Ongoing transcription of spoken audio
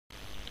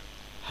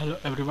Hello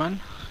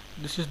everyone,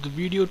 this is the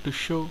video to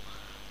show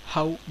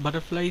how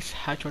butterflies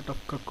hatch out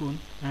of cocoon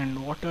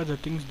and what are the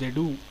things they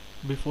do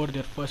before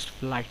their first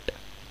flight.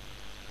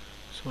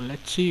 So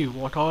let's see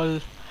what all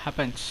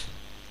happens.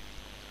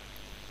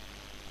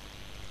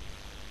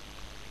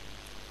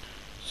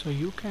 So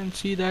you can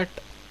see that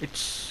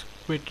it's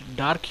quite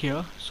dark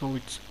here, so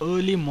it's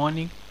early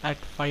morning at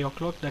 5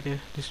 o'clock that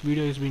is this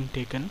video is being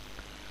taken.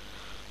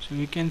 So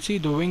you can see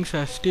the wings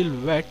are still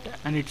wet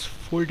and it's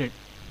folded.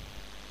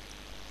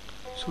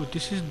 So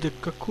this is the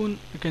cocoon,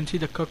 you can see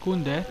the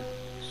cocoon there.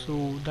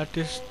 So that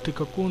is the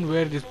cocoon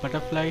where this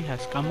butterfly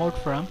has come out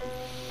from.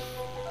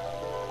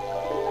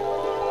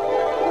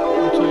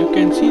 So you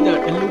can see the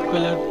yellow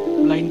color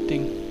line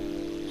thing.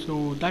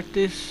 So that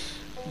is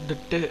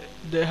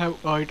they have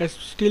it has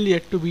still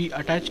yet to be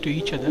attached to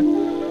each other,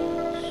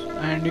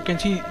 and you can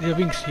see the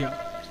wings here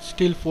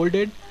still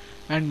folded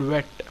and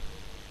wet.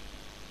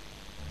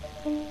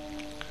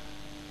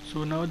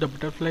 So now the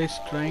butterfly is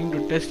trying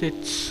to test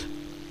its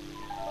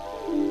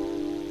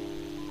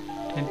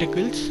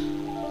tentacles.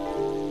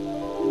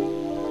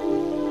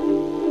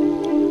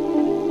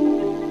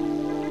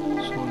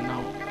 So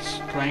now it's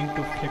trying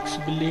to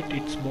flexibilate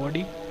its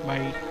body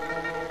by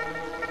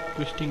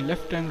twisting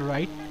left and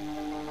right,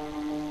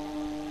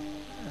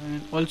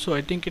 and also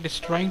I think it is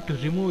trying to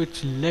remove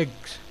its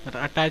legs that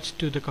are attached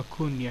to the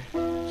cocoon here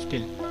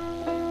still.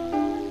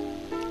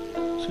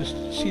 So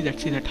see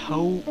that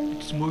how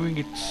it's moving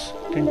its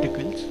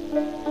tentacles.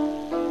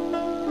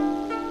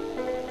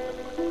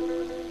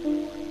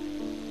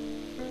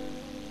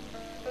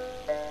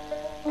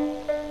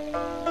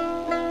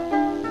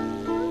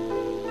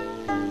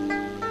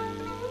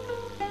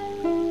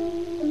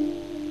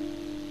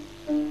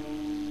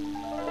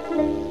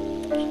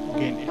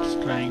 Again it's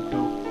trying to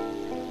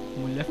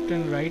move left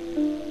and right.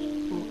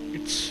 So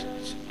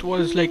it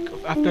was like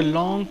after a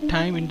long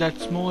time in that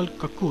small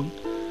cocoon,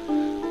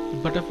 the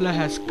butterfly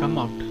has come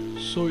out,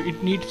 so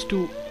it needs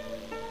to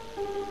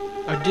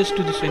adjust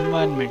to this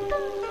environment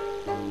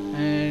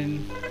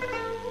and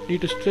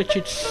need to stretch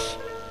its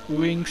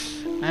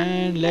wings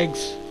and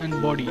legs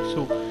and body.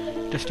 So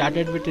it has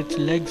started with its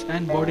legs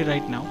and body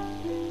right now.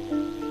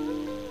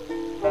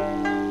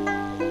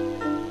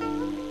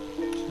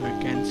 So I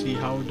can see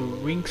how the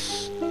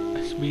wings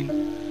has been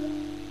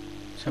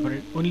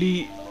separated.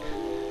 Only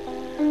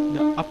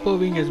the upper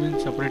wing has been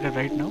separated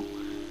right now,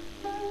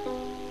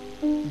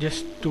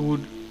 just to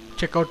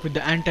check out with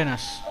the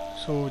antennas.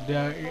 So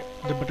the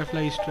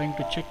butterfly is trying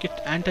to check its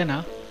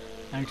antenna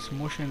and its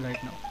motion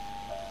right now.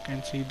 You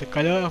can see the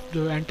color of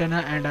the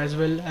antenna and as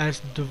well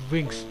as the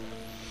wings.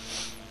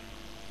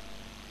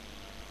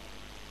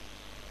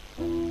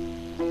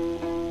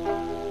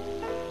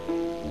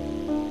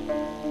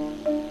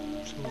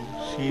 So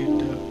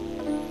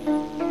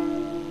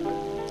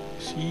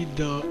see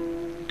the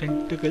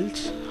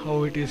tentacles,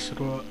 how it is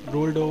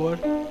rolled over.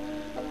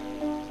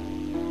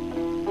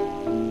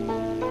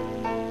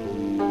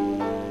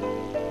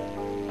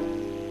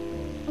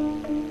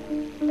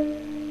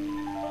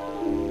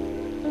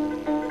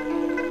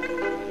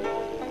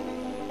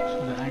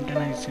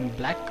 Antenna is in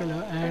black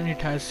color and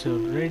it has a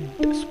red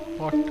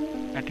spot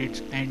at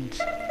its ends.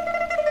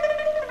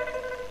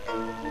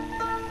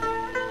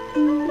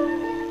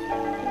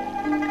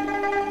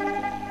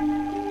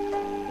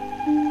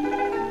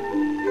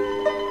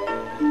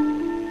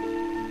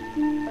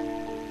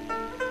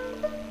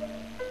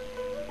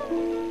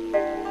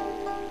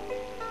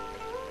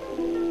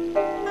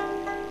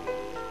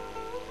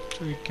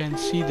 So you can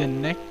see the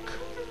neck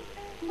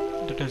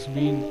that has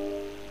been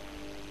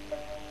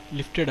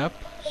lifted up,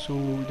 so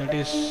that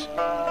is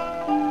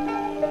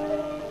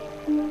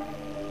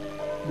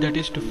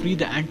to free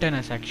the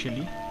antennas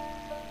actually.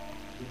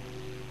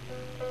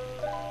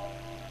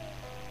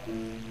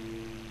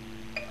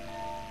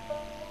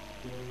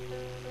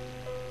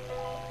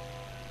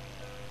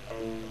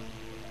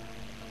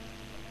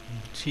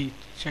 See,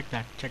 check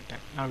that,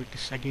 now it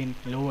is again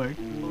lowered.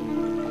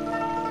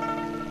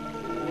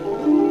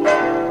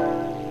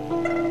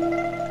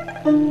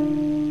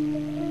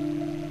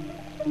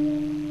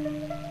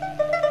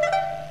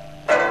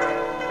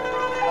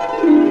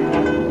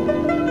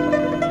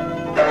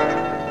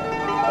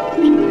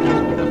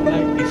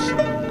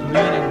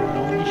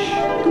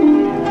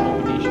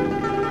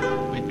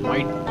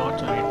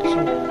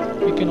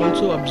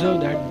 Also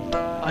observe that the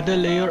other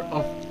layer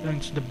of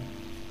the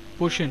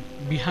portion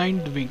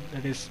behind the wing,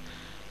 that is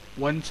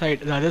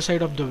the other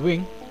side of the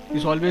wing,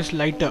 is always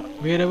lighter.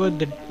 Wherever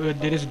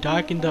there is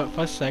dark in the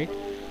first side,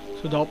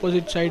 so the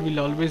opposite side will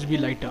always be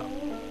lighter.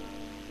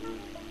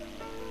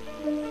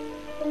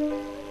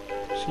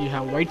 So you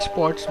have white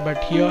spots,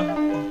 but here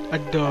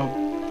at the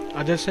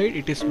other side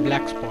it is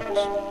black spots.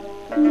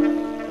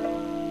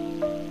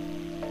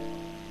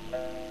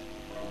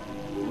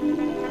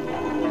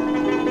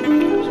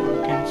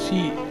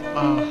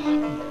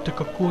 The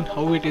cocoon,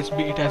 how it has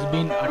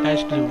been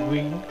attached to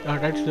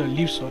the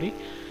leaves, sorry.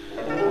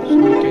 So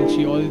you can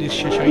see all these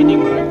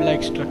shining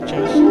web-like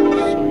structures.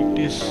 So it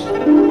is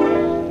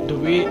the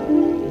way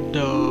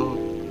the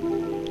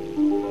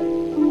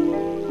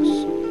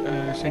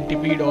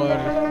centipede or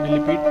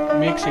millipede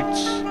makes its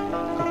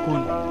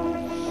cocoon.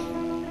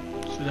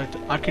 So that's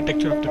the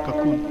architecture of the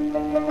cocoon.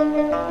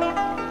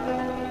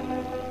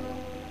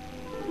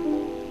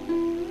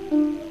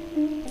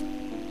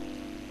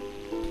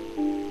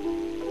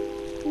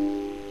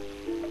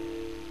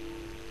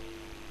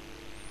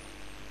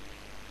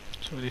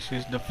 So this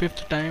is the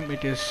fifth time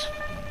it is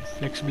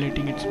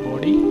flexibilitating its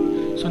body.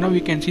 So now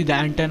we can see the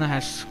antenna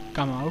has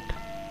come out.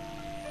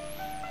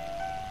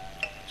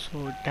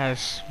 So it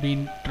has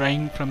been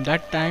trying from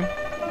that time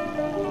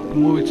to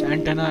move its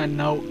antenna, and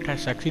now it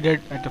has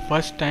succeeded at the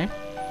first time.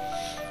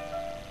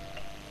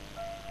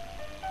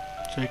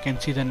 So you can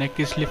see the neck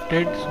is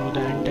lifted, so the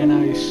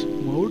antenna is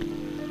moved.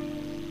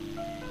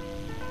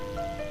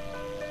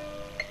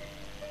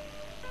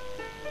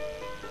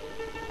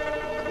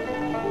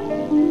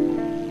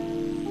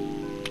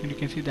 And you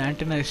can see the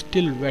antenna is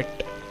still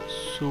wet,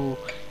 so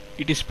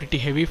it is pretty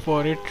heavy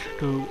for it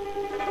to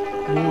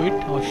move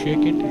it or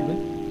shake it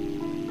even.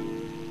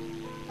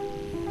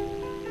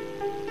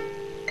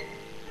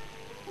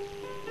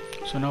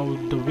 So now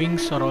the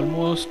wings are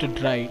almost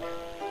dry.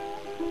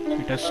 So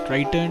it has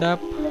straightened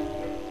up.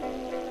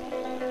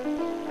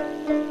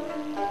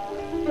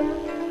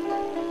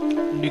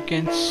 And you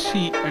can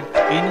see at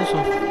the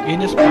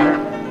anus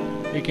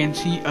part, you can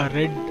see a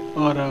red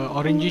or a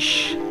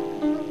orangish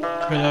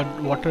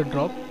colored water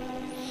drop.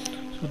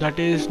 So that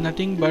is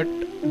nothing but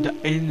the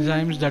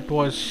enzymes that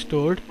was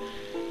stored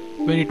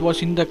when it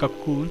was in the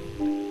cocoon.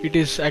 It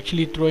is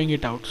actually throwing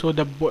it out. So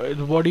the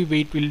body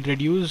weight will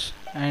reduce,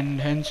 and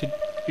hence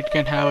it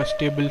can have a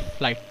stable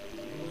flight.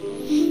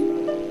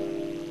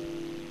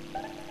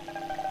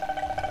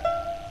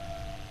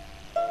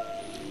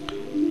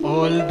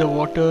 All the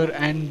water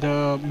and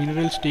the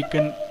minerals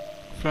taken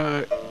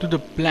to the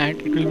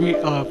plant, it will be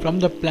from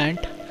the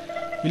plant,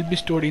 will be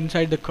stored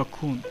inside the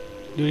cocoon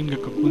during the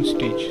cocoon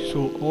stage.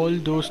 So all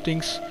those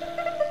things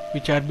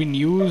which are being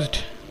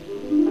used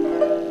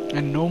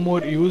and no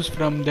more use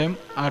from them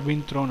are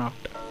being thrown out.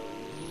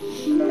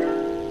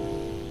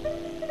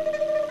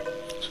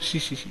 So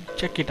see,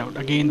 check it out.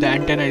 Again the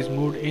antenna is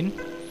moved in.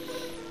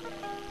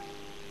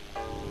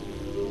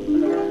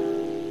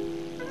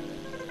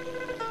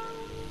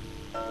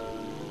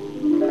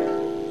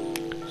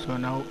 So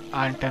now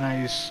antenna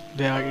is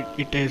there.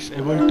 It is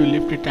able to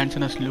lift its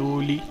antenna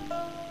slowly.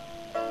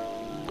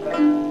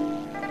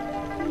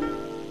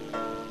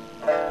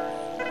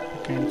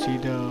 You can see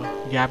the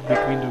gap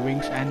between the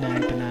wings and the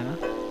antenna.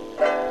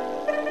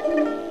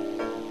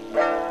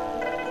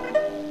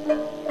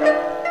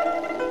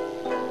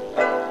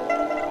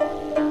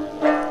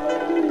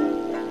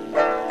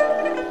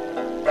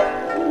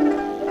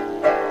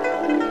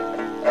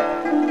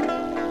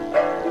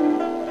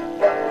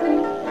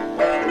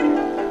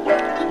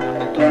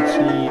 See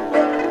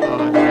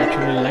the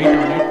natural light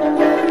on it.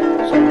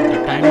 So the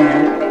time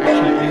now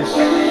actually is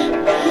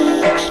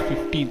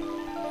 6:15.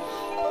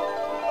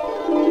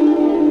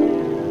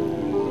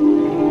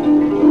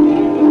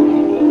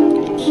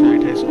 So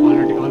it has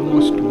already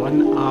almost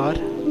 1 hour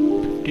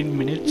 15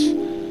 minutes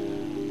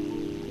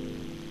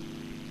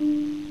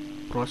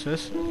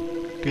process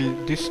till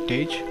this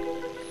stage.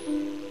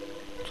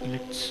 So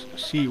let's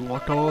see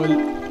what all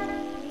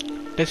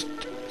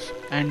tests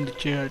and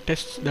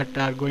tests that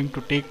are going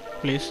to take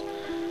place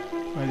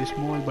by the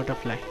small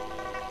butterfly.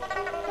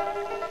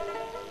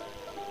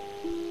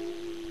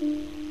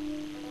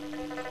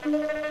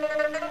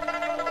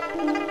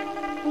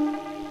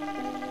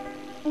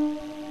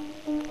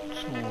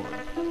 So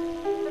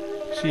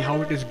see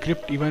how it is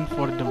gripped even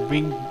for the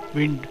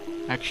wind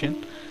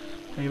action.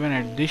 Even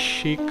at this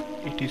shake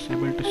it is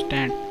able to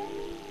stand.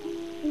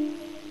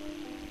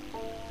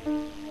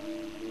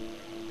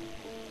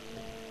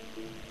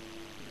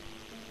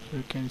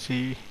 You can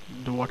see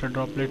the water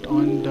droplet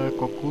on the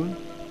cocoon.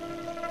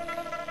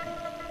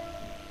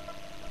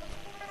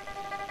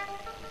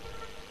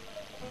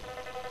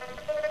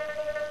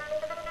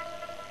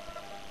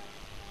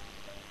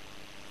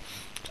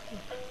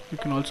 You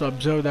can also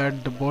observe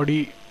that the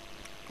body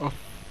of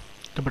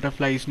the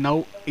butterfly is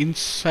now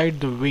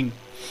inside the wing.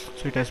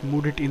 So it has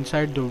moved it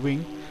inside the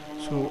wing.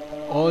 So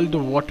all the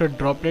water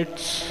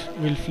droplets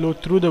will flow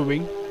through the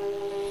wing,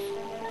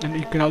 and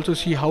you can also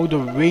see how the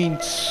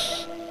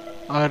veins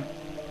are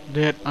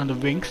there on the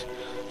wings.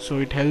 So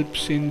it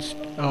helps in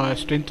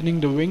strengthening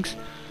the wings.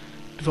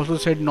 It is also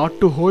said not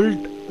to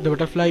hold the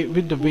butterfly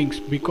with the wings,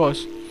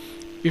 because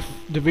if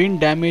the wind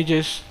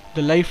damages,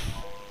 the life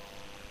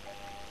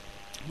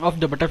of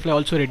the butterfly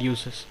also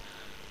reduces.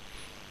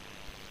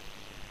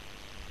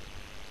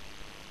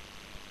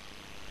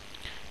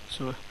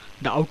 So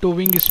the outer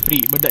wing is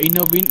free, but the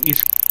inner wing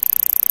is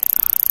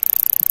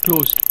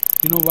closed.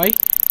 You know why?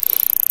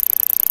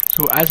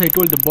 So as I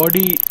told, the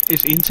body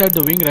is inside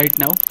the wing right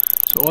now.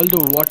 So all the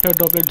water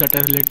droplets that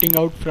are letting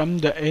out from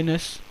the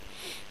anus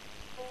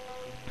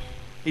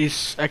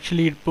is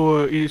actually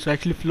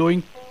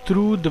flowing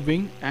through the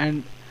wing,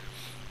 and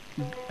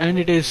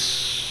it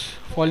is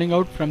falling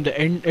out from the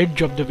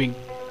edge of the wing.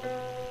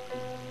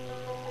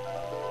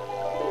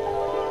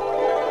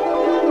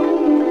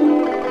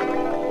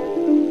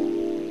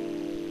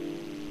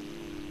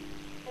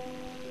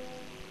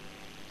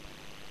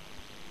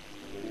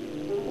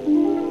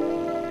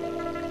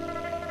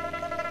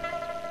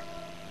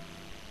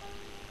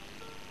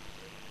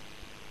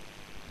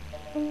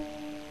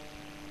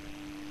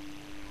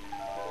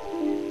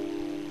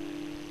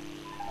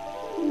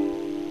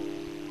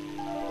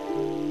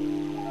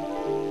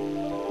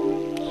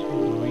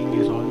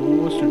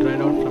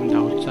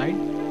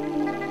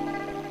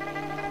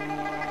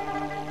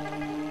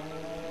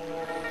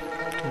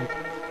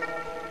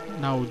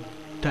 Now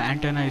the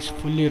antenna is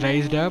fully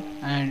raised up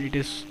and it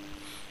is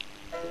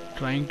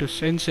trying to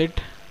sense the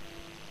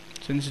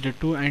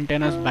two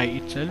antennas by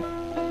itself.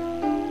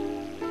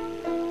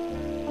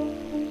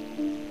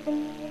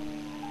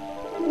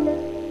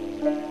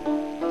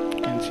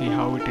 You can see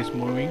how it is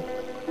moving.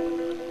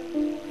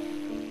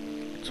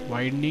 It's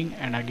widening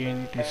and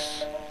again it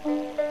is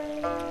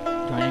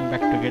joining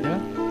back together.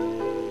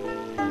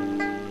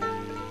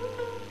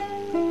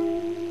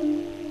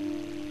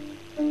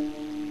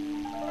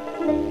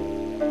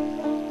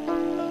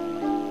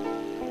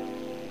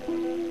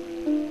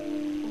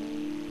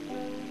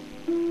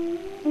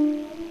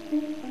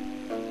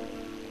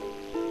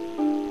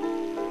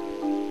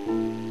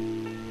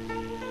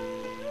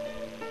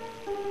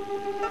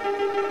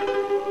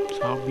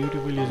 So how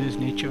beautiful is this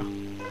nature?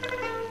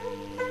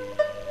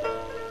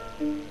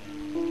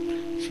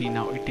 See,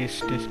 now it is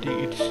testing,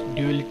 it's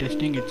dually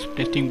testing, it's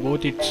testing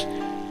both its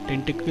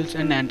tentacles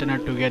and antenna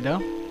together.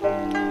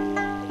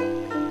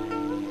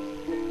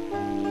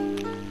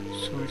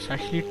 So it's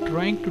actually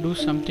trying to do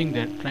something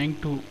there, trying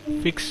to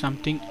fix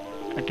something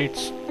at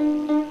its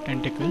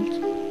tentacles.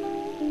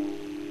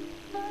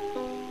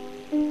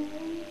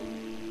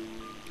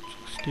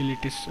 Still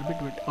it is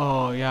a bit,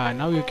 oh yeah,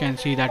 now you can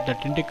see that the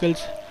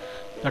tentacles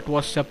that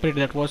was separate,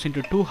 that was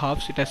into two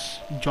halves, it has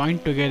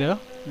joined together.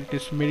 It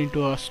is made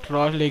into a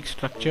straw-like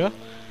structure,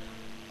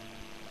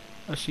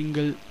 a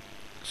single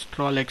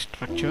straw-like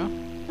structure.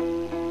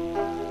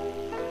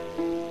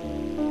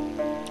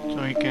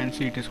 So you can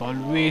see it is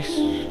always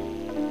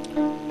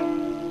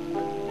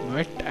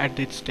wet at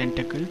its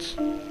tentacles.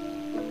 So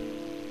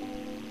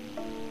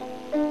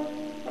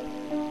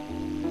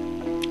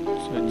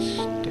it's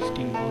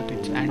testing both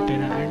its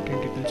antenna and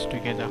tentacles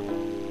together.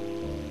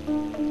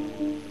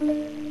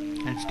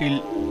 And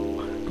still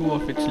two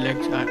of its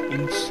legs are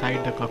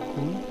inside the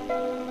cocoon.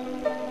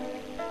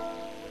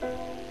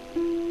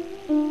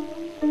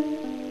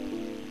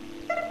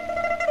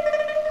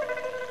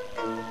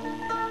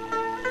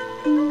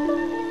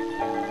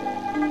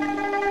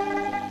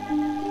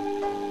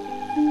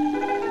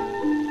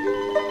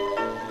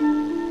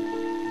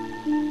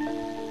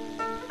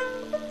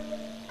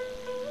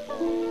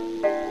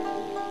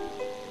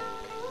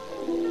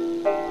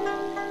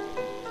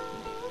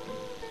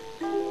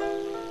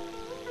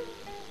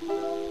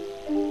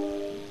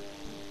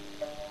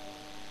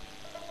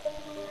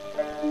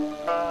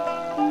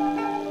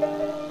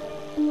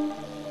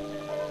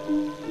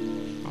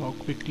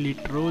 Quickly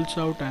it rolls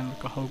out and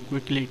how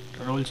quickly it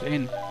rolls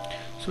in.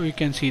 So you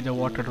can see the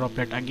water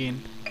droplet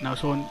again. Now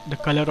so the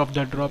color of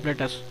the droplet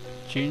has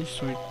changed,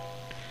 so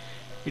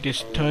it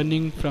is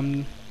turning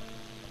from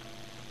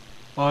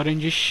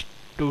orangish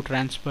to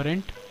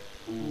transparent.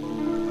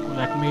 So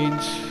that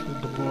means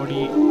the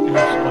body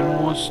has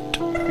almost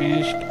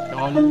finished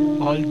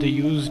all the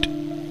used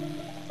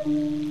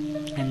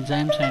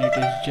enzymes and it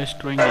is just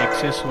throwing the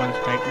excess ones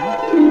right now.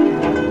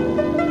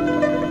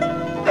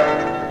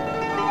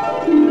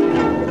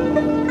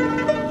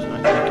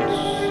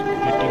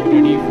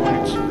 Ready for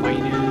its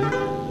final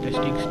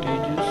testing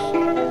stages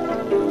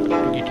to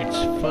get its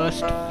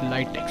first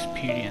flight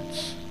experience.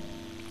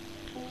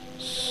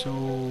 So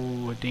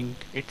I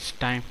think it's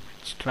time.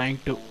 It's trying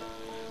to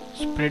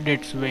spread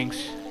its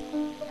wings.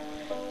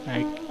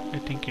 I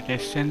think it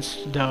has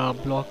sensed the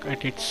block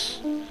at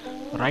its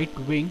right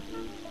wing,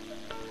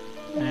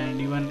 and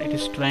even it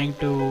is trying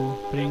to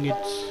bring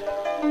its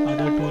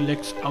other two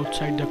legs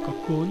outside the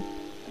cocoon.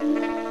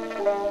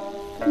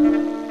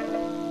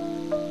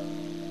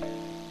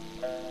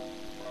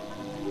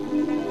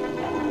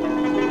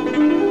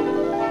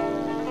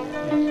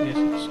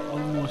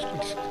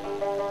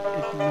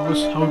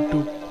 How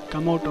to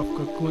come out of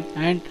cocoon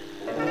and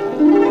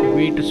a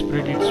way to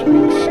spread its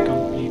wings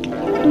completely.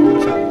 The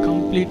wings are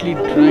completely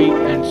dry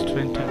and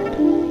strengthened.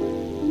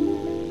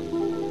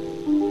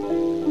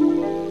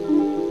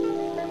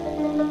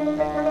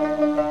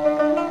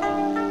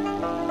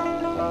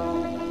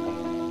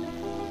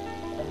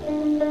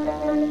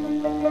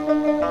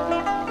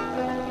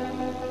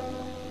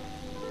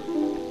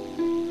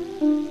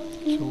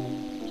 So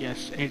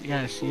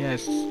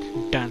yes,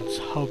 done.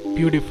 How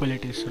beautiful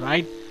it is,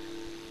 right?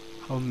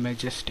 How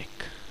majestic.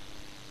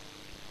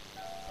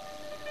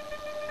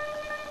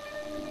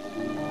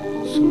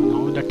 So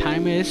now the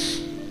time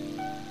is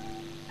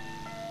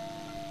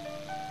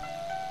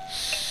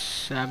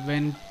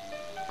 7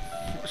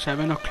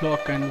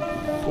 o'clock and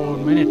 4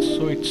 minutes,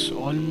 so it's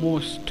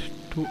almost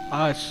 2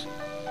 hours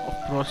of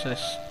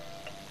process,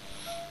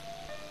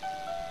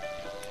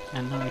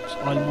 and now it's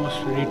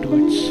almost ready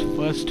to its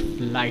first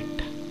flight.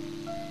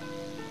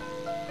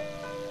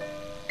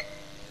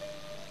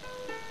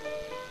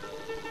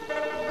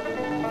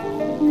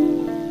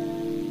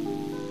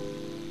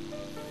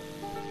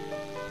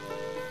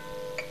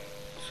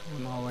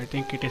 I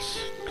think it is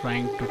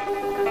trying to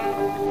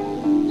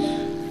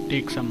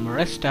take some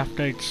rest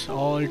after its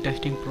all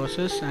testing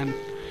process, and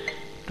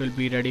it will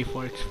be ready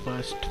for its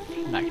first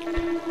flight.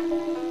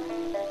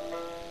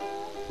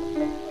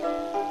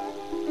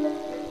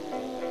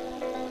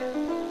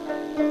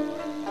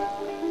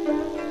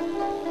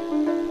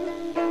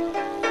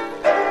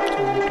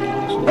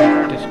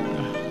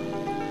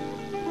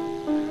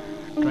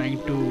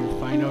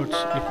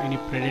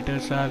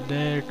 predators are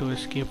there to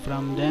escape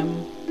from them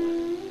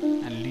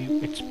and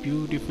live its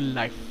beautiful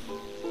life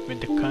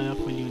with the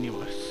colorful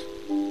universe.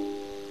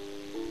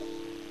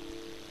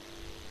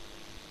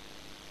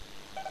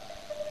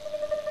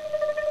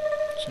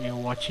 So you're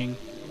watching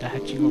the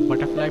hatching of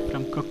butterfly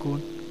from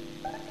Cocoon,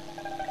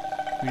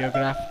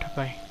 videographed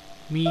by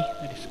me,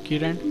 that is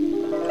Kiran,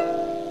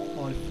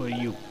 all for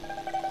you.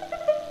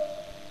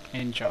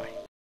 Enjoy.